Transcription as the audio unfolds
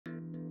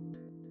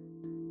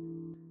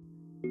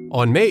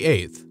On May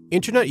 8th,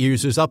 internet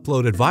users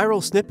uploaded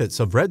viral snippets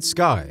of red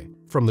sky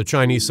from the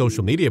Chinese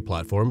social media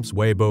platforms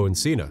Weibo and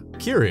Sina,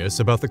 curious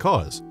about the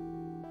cause.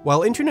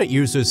 While internet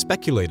users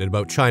speculated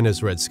about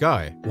China's red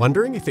sky,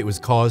 wondering if it was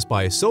caused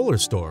by a solar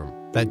storm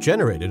that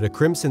generated a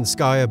crimson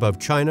sky above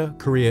China,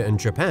 Korea, and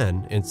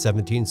Japan in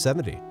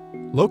 1770.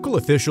 Local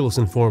officials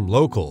informed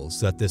locals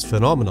that this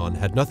phenomenon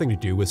had nothing to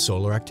do with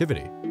solar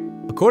activity.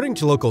 According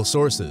to local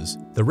sources,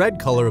 the red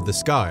color of the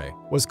sky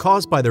was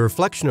caused by the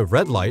reflection of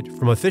red light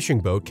from a fishing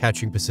boat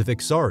catching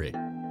Pacific saury.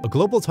 A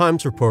Global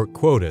Times report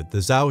quoted the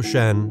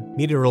Zhoushan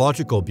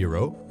Meteorological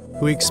Bureau,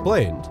 who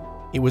explained,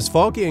 "It was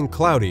foggy and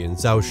cloudy in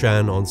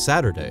Zhoushan on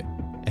Saturday,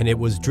 and it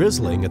was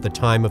drizzling at the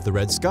time of the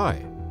red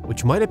sky,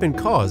 which might have been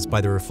caused by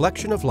the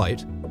reflection of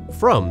light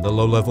from the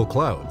low-level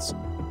clouds."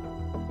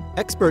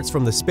 Experts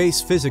from the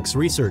Space Physics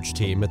Research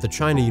Team at the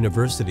China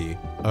University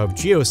of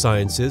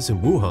Geosciences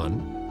in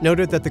Wuhan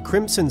noted that the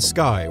crimson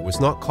sky was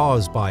not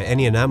caused by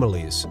any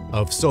anomalies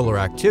of solar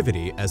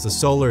activity, as the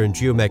solar and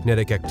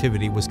geomagnetic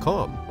activity was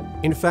calm.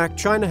 In fact,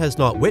 China has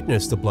not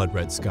witnessed the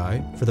blood-red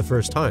sky for the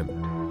first time.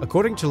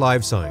 According to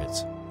Live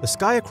Science, the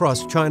sky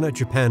across China,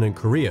 Japan, and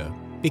Korea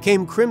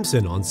became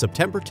crimson on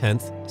September 10,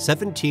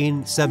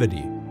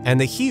 1770,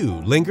 and the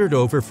hue lingered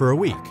over for a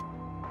week.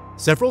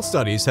 Several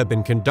studies have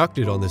been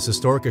conducted on this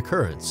historic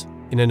occurrence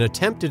in an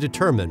attempt to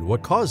determine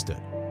what caused it.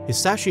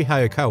 Hisashi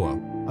Hayakawa,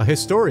 a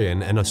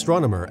historian and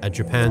astronomer at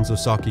Japan's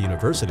Osaka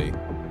University,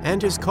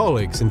 and his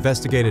colleagues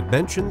investigated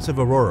mentions of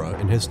aurora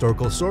in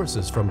historical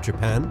sources from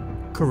Japan,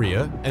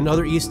 Korea, and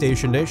other East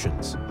Asian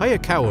nations.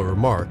 Hayakawa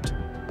remarked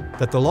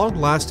that the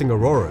long-lasting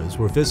auroras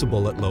were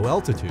visible at low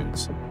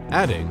altitudes,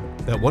 adding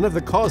that one of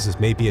the causes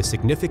may be a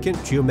significant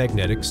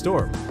geomagnetic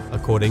storm,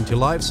 according to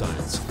Live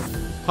Science.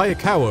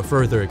 Hayakawa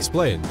further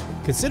explained,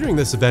 considering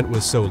this event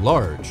was so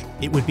large,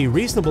 it would be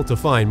reasonable to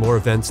find more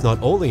events not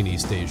only in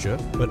East Asia,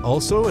 but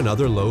also in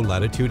other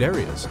low-latitude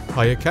areas,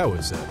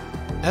 Hayakawa said.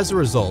 As a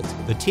result,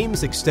 the team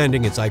is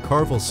extending its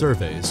archival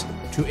surveys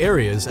to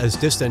areas as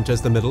distant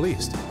as the Middle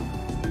East.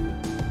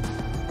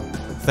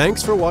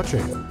 Thanks for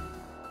watching.